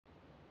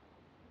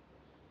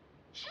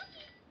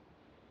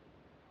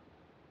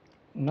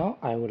Now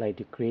I would like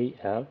to create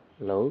a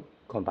load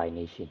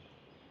combination.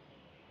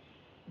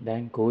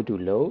 Then go to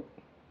load,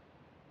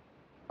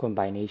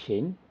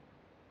 combination.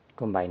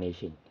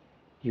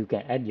 You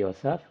can add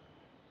yourself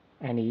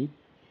any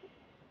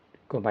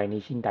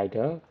combination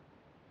title.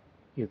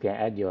 You can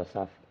add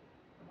yourself.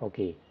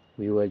 Okay,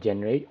 we will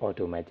generate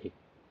automatic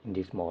in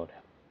this model.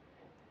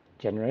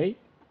 Generate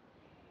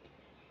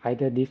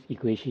either this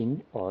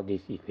equation or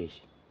this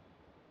equation.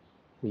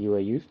 We will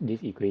use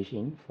this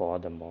equation for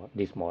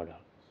this model.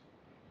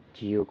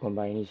 Geo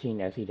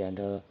combination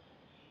accidental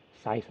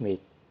seismic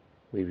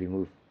we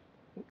remove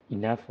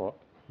enough for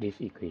this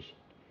equation.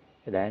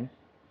 Then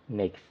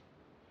next.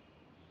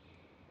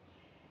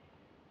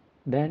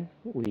 Then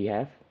we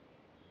have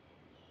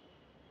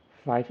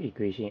 5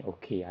 equation.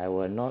 Okay, I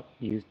will not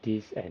use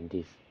this and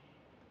this.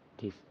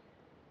 This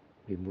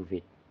remove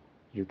it.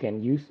 You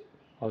can use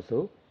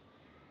also.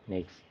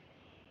 Next.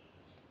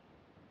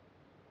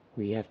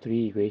 We have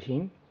 3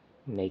 equation.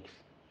 Next.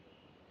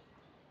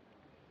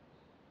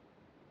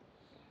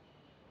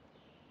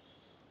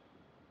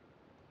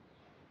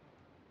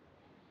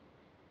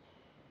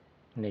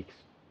 Next.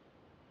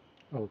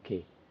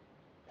 Okay,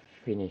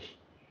 finish.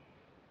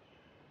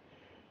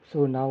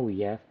 So now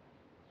we have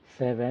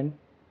 7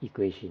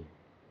 equation.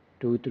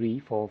 2, 3,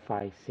 4,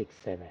 5, 6,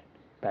 7.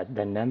 But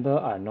the number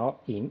are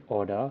not in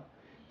order,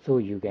 so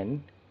you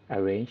can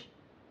arrange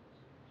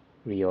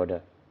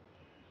reorder.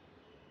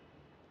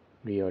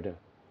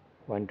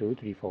 1, 2,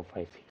 3, 4,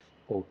 5, 6.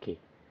 Okay.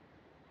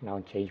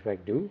 Now change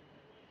back to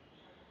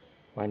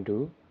 1,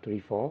 2, 3,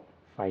 4,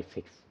 5,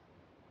 6.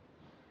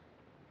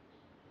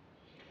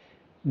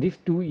 These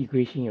 2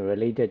 equations are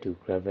related to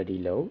gravity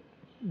load.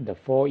 The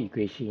 4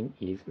 equation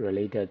is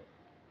related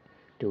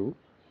to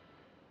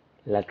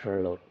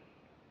lateral load.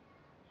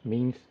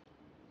 Means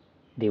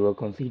they were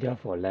considered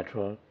for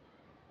lateral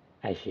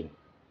action.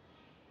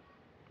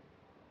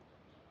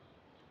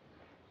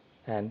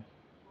 And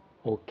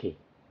okay.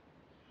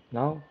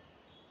 Now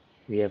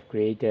we have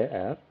created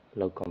a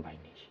load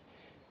combination.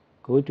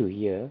 Go to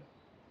here,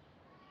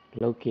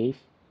 load case,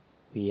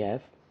 we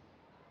have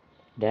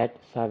that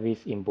service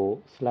import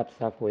slab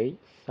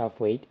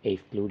subweight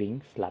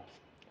excluding slabs.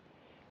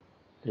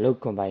 Load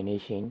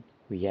combination,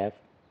 we have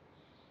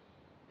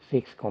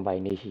 6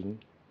 combination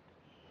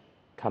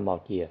come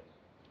out here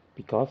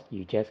because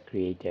you just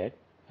created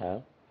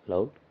a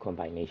load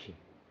combination.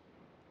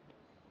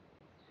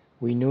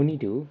 We no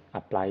need to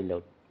apply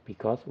load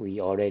because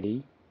we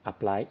already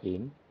applied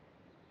in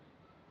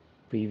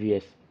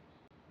previous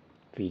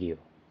video.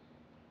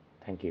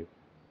 Thank you.